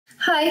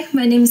Hi,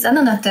 my name is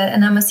Anna Natter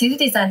and I'm a 3D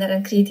designer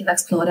and creative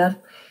explorer.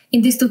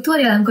 In this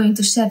tutorial, I'm going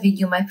to share with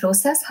you my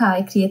process, how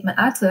I create my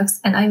artworks,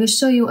 and I will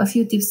show you a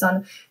few tips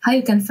on how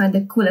you can find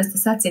the coolest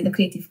assets in the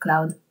Creative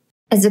Cloud.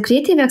 As a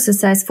creative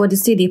exercise for the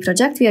 3D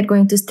project, we are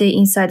going to stay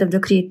inside of the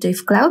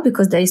Creative Cloud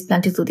because there is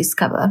plenty to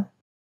discover.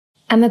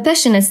 I'm a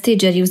passionate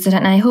Stager user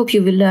and I hope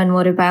you will learn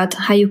more about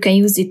how you can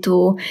use it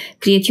to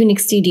create unique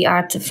 3D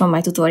art from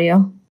my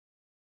tutorial.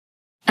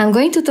 I'm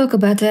going to talk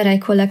about where I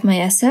collect my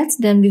assets,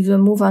 then we will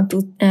move on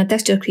to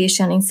texture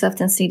creation in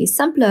Substance 3D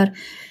Sampler,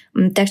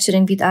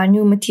 texturing with our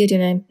new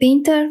material in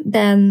Painter,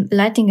 then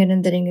lighting and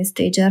rendering in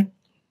Stager.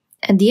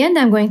 At the end,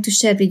 I'm going to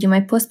share with you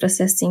my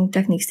post-processing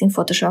techniques in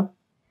Photoshop.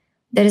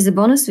 There is a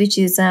bonus, which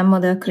is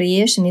model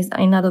creation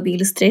in Adobe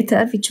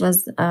Illustrator, which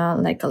was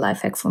like a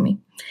life hack for me.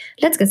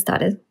 Let's get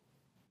started.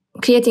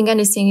 Creating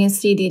anything in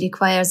 3D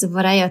requires a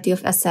variety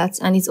of assets,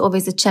 and it's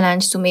always a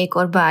challenge to make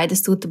or buy the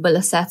suitable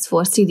assets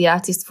for 3D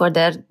artists for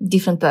their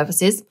different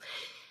purposes.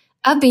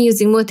 I've been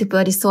using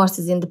multiple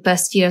resources in the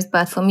past years,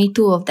 but for me,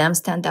 two of them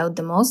stand out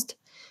the most.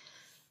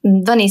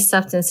 One is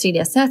Substance 3D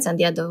Assets, and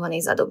the other one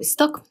is Adobe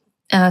Stock.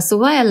 So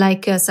why I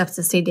like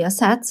Substance 3D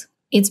Assets?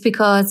 It's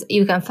because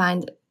you can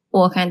find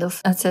all kinds of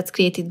assets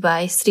created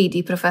by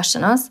 3D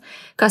professionals,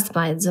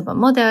 customizable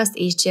models,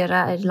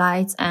 HDRI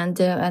lights, and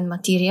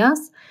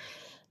materials.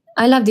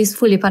 I love these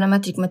fully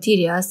parametric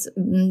materials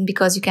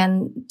because you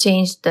can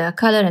change the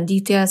color and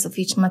details of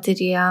each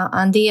material,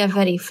 and they are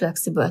very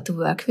flexible to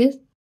work with.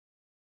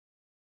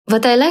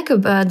 What I like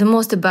the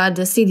most about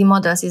the 3D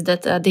models is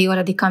that they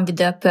already come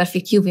with a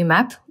perfect UV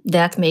map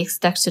that makes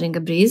texturing a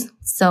breeze.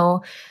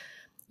 So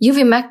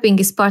UV mapping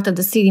is part of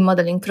the 3D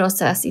modeling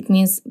process. It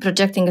means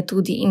projecting a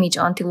 2D image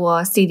onto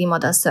a 3D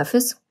model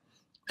surface.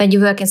 When you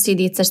work in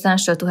 3D, it's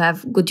essential to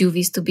have good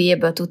UVs to be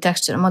able to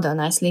texture a model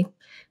nicely.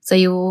 So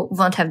you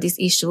won't have these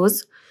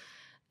issues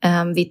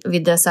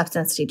with the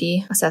Substance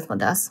 3D asset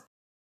models.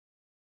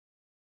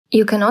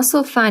 You can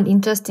also find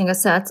interesting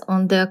assets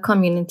on the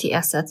Community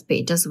Assets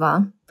page as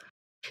well.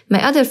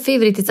 My other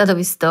favorite is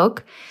Adobe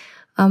Stock.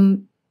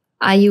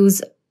 I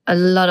use a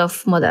lot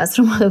of models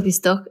from Adobe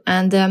Stock,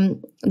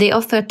 and they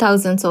offer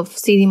thousands of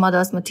 3D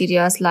models,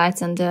 materials,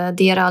 lights, and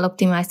they are all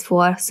optimized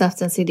for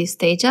Substance 3D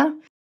Stager.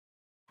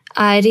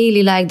 I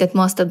really like that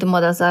most of the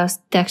models are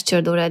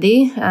textured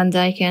already, and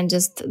I can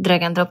just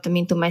drag and drop them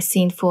into my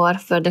scene for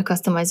further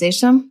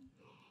customization.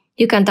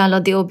 You can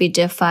download the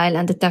OBJ file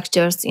and the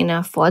textures in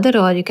a folder,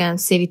 or you can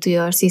save it to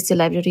your CC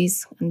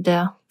libraries and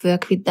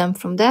work with them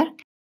from there.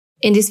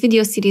 In this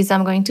video series,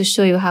 I'm going to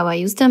show you how I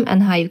use them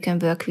and how you can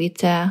work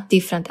with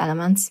different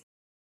elements.